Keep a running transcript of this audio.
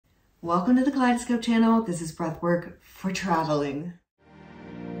Welcome to the Kaleidoscope channel. This is Breathwork for Traveling.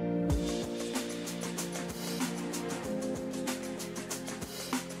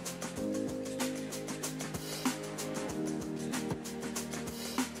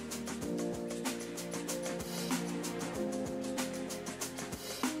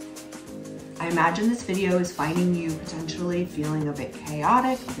 I imagine this video is finding you potentially feeling a bit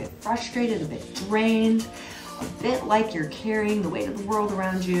chaotic, a bit frustrated, a bit drained, a bit like you're carrying the weight of the world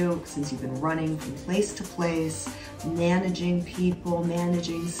around you since you've been running from place to place, managing people,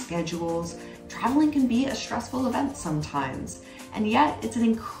 managing schedules. Traveling can be a stressful event sometimes, and yet it's an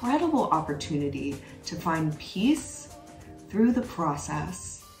incredible opportunity to find peace through the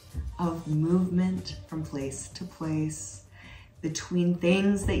process of movement from place to place, between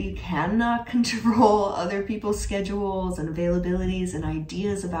things that you cannot control, other people's schedules and availabilities and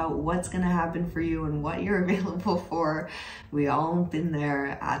ideas about what's gonna happen for you and what you're available for. We all been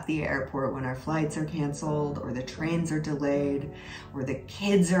there at the airport when our flights are canceled or the trains are delayed or the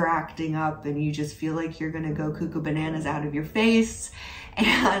kids are acting up and you just feel like you're gonna go cuckoo bananas out of your face.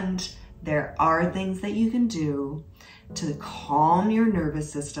 And there are things that you can do to calm your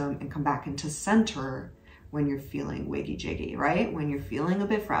nervous system and come back into center when you're feeling wiggy jiggy, right? When you're feeling a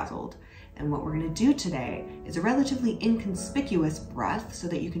bit frazzled. And what we're gonna do today is a relatively inconspicuous breath so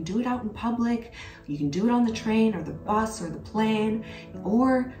that you can do it out in public, you can do it on the train or the bus or the plane,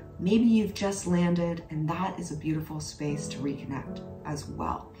 or maybe you've just landed and that is a beautiful space to reconnect as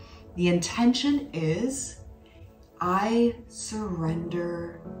well. The intention is, I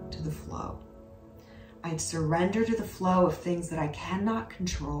surrender to the flow. I surrender to the flow of things that I cannot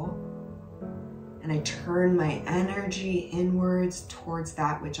control, and I turn my energy inwards towards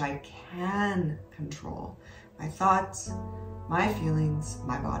that which I can control. My thoughts, my feelings,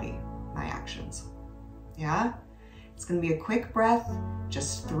 my body, my actions. Yeah? It's gonna be a quick breath,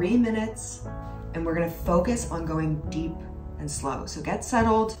 just 3 minutes, and we're gonna focus on going deep and slow. So get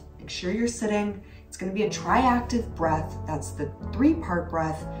settled, make sure you're sitting. It's gonna be a triactive breath. That's the 3-part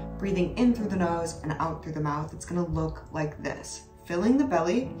breath, breathing in through the nose and out through the mouth. It's gonna look like this. Filling the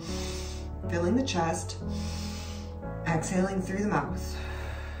belly, filling the chest, exhaling through the mouth.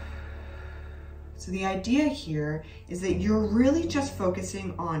 So the idea here is that you're really just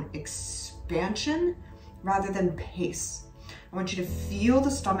focusing on expansion rather than pace. I want you to feel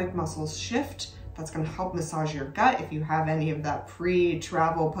the stomach muscles shift. That's going to help massage your gut if you have any of that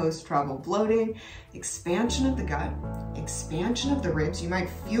pre-travel, post-travel bloating. Expansion of the gut, expansion of the ribs. You might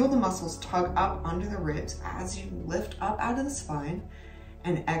feel the muscles tug up under the ribs as you lift up out of the spine.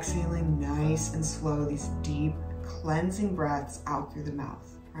 And exhaling nice and slow, these deep cleansing breaths out through the mouth,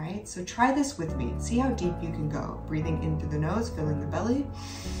 right? So try this with me. See how deep you can go. Breathing in through the nose, filling the belly,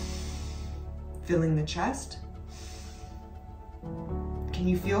 filling the chest. Can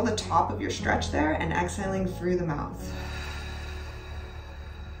you feel the top of your stretch there? And exhaling through the mouth.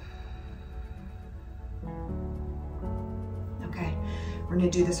 Okay, we're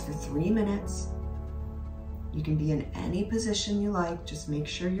gonna do this for 3 minutes. You can be in any position you like, just make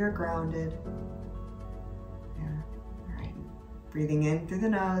sure you're grounded. Yeah, all right. Breathing in through the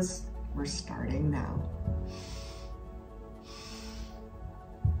nose, we're starting now.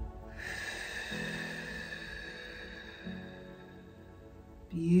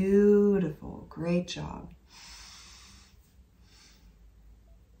 Beautiful, great job.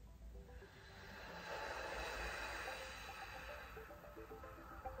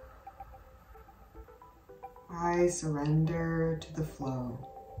 I surrender to the flow.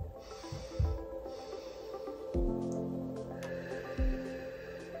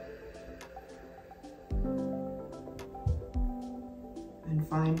 And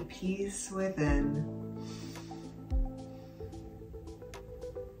find peace within.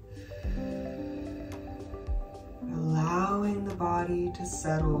 Allowing the body to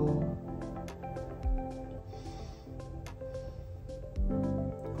settle.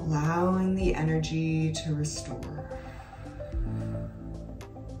 Allowing the energy to restore.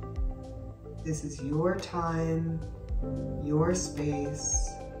 This is your time, your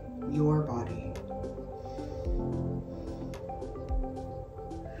space, your body.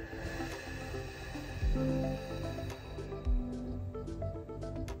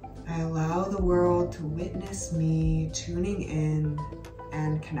 I allow the world to witness me tuning in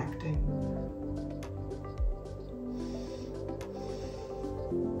and connecting.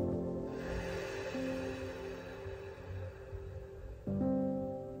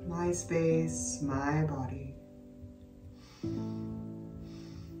 My space, my body.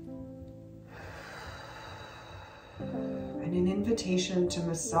 And an invitation to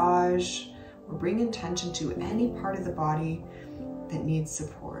massage or bring intention to any part of the body that needs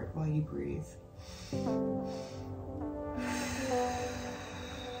support. while you breathe.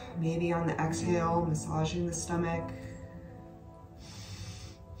 Maybe on the exhale, massaging the stomach.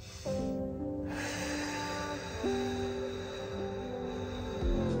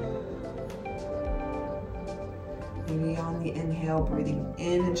 Maybe on the inhale, breathing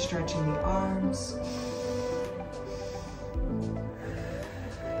in and stretching the arms.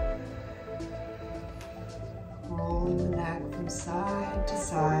 Rolling the neck from side to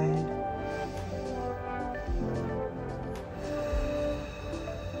side.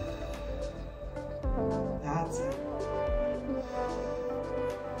 That's it.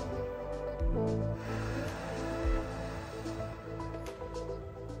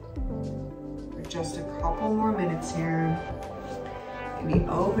 For just a couple more minutes here. Maybe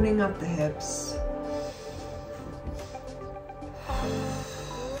opening up the hips.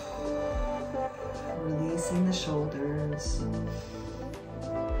 Releasing the shoulders.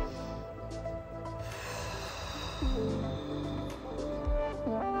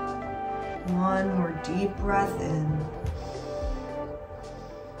 One more deep breath in.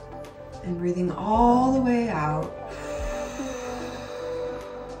 And breathing all the way out.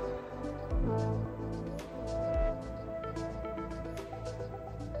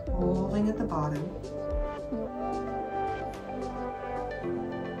 Holding at the bottom.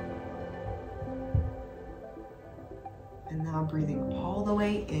 And now breathing all the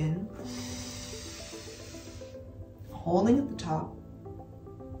way in. Holding at the top.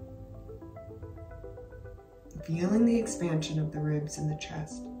 Feeling the expansion of the ribs and the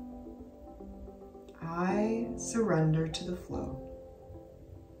chest. I surrender to the flow.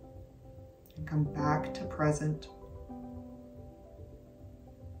 And come back to present.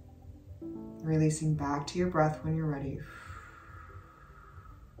 Releasing back to your breath when you're ready.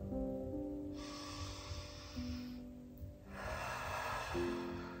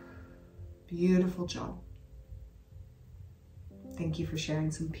 Beautiful job. Thank you for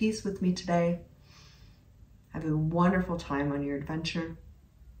sharing some peace with me today. Have a wonderful time on your adventure.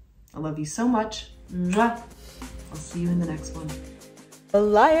 I love you so much. Mwah. I'll see you in the next one.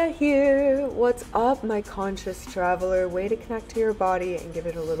 Alaya here. What's up, my conscious traveler? Way to connect to your body and give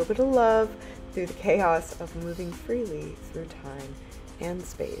it a little bit of love through the chaos of moving freely through time and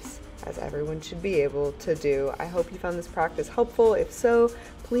space, as everyone should be able to do. I hope you found this practice helpful. If so,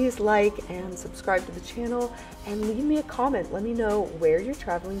 please like and subscribe to the channel and leave me a comment. Let me know where you're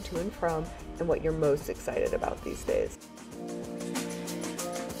traveling to and from and what you're most excited about these days.